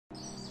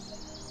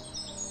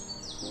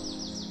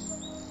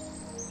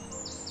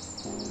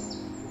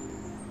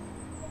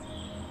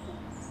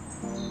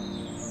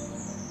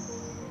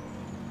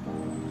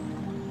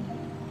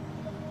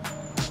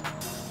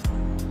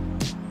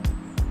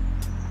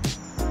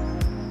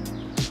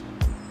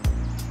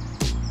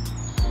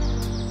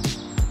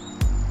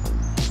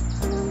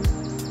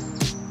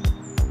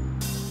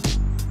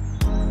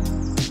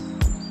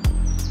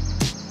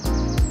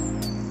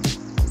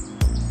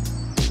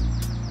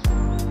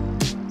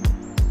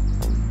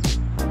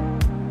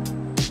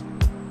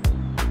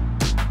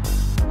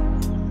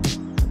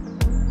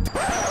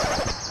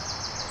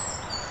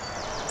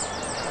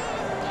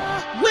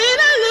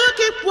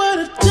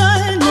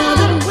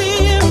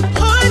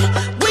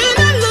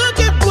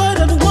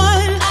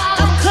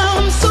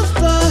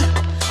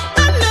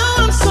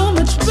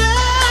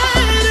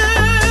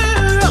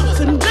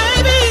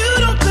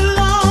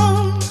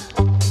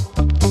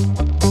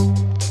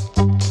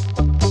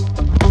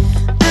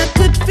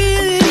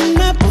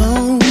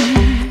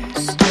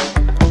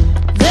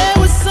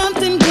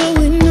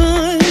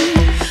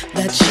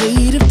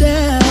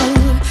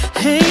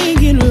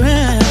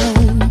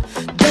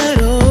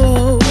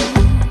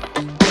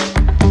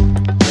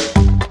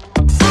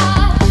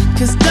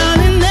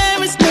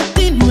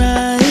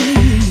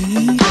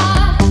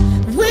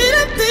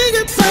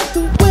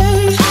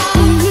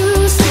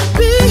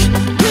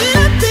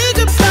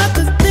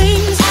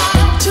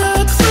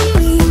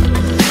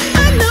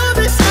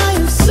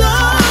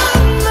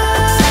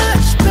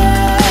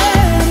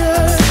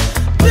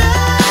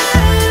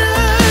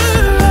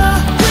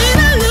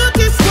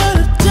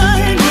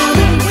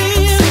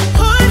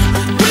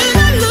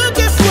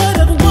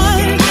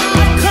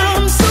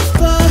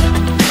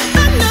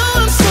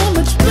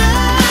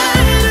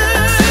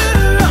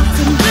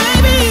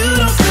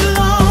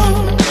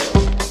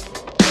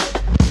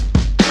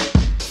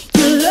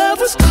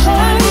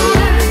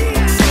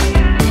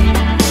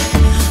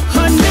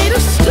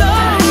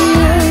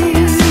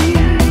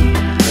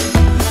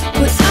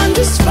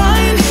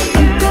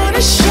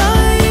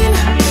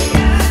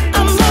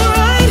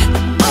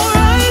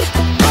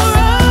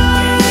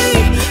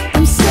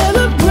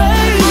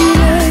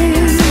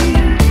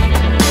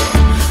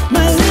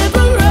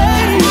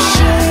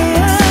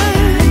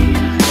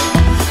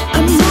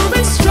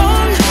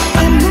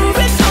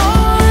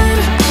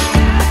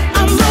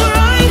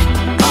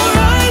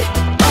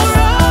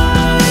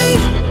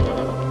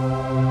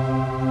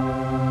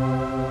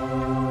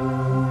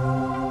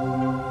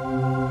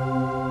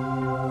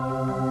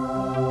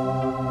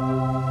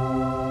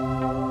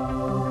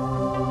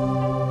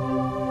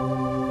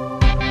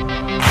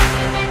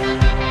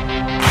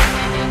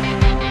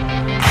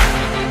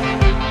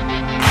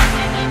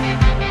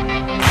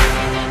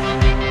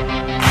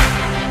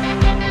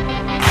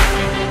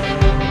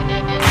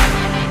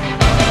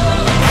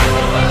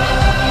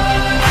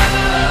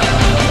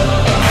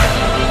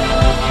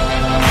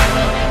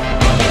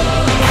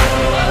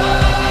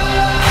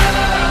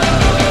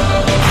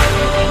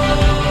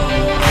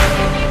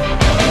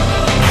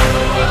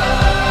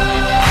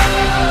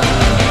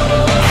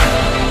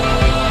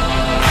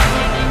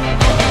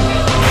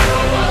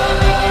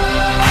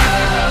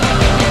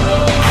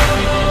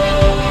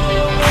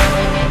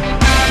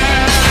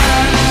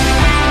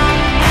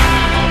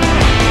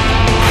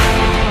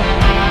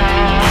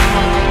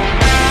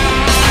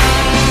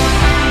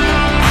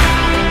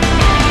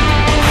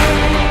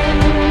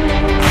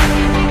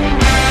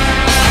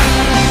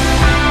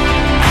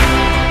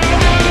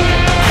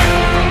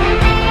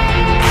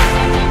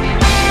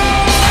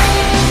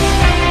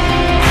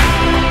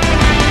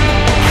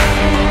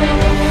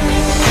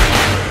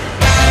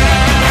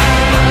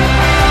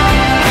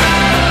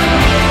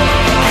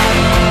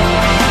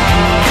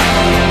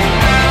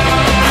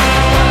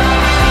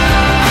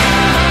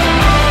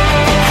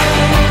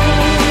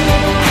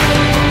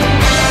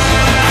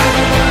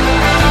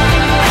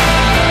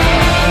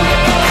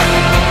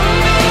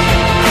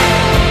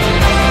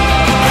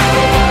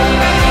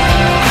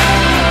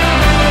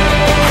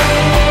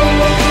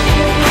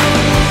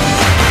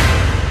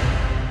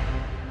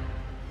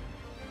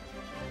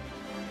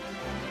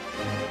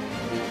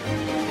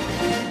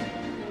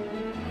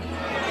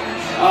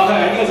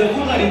giờ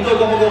phút này thì tôi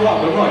có một câu hỏi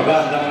muốn hỏi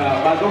bạn rằng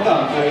là bạn có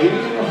cảm thấy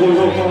hồi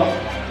hộp không ạ?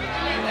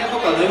 Em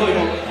không cảm thấy hồi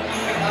hộp.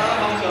 Em đã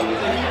mong chờ cái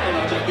giây phút này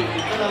và chuẩn bị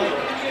rất lâu rồi.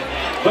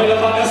 Vậy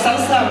là bạn đã sẵn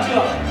sàng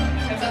chưa?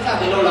 Em sẵn sàng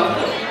từ lâu lắm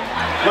rồi.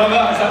 Vâng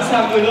ạ, sẵn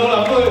sàng từ lâu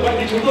lắm rồi. Vậy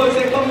thì chúng tôi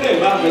sẽ không để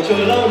bạn phải chờ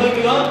lâu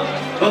hơn nữa.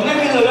 Và ngay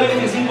bây giờ đây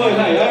thì xin mời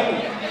Hải Anh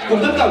cùng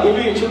tất cả quý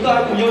vị chúng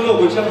ta cùng nhau nổ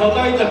một tràng pháo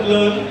tay thật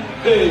lớn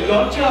để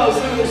đón chào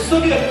sự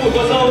xuất hiện của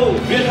cô dâu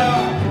Việt Hà.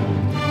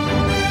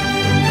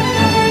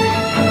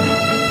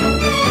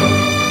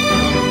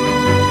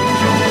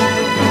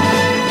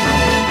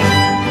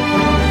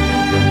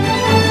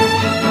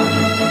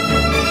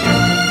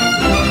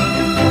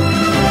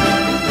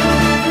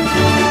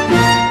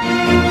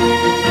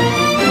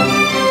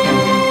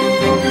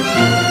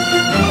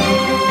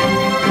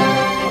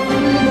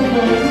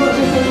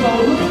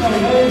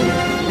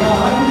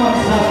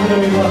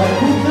 Và hạnh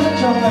phúc nhất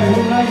trong ngày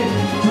hôm nay,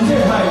 chú rể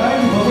Hải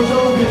Anh và cô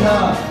dâu Việt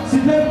Hà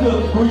xin phép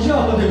được cúi chào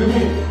toàn thể quý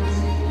vị.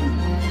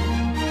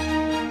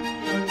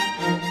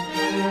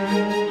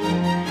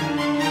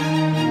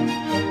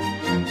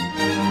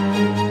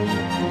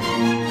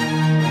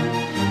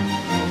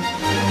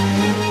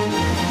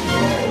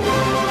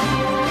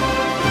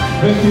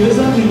 Về phía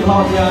gia đình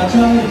họ nhà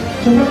trai,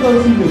 cho phép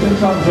tôi xin được trân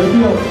trọng giới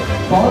thiệu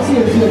có sự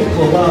hiện diện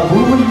của bà Vũ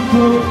Huynh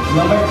Phương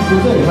là mẹ chú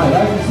rể Hải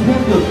Anh, xin phép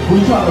được cúi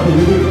chào toàn thể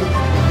quý vị.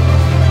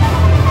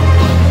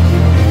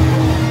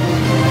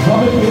 Và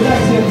về phía đại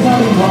diện gia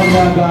đình họ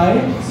nhà gái,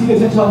 xin được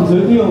trân trọng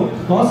giới thiệu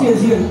có sự hiện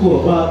diện của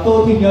bà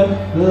Tô Thị Nhân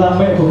là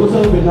mẹ của cô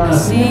dâu Việt Hà,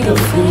 xin được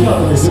cúi chào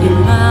toàn thể quý vị.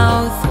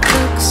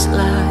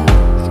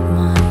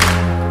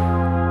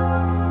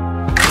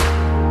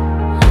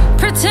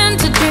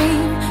 Pretend to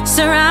dream,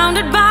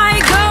 surrounded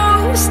by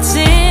ghosts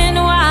in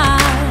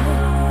white,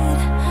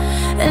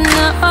 and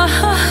nothing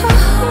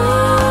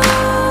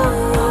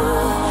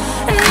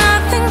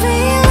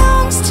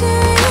belongs to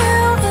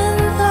you in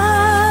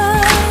life.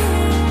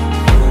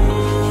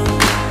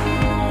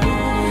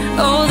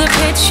 Oh, the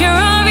picture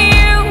of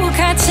you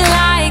cuts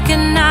like a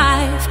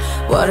knife.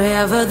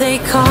 Whatever they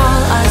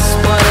call us,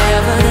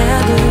 whatever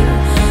they'll do,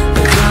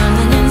 they're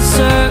running in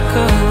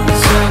circles.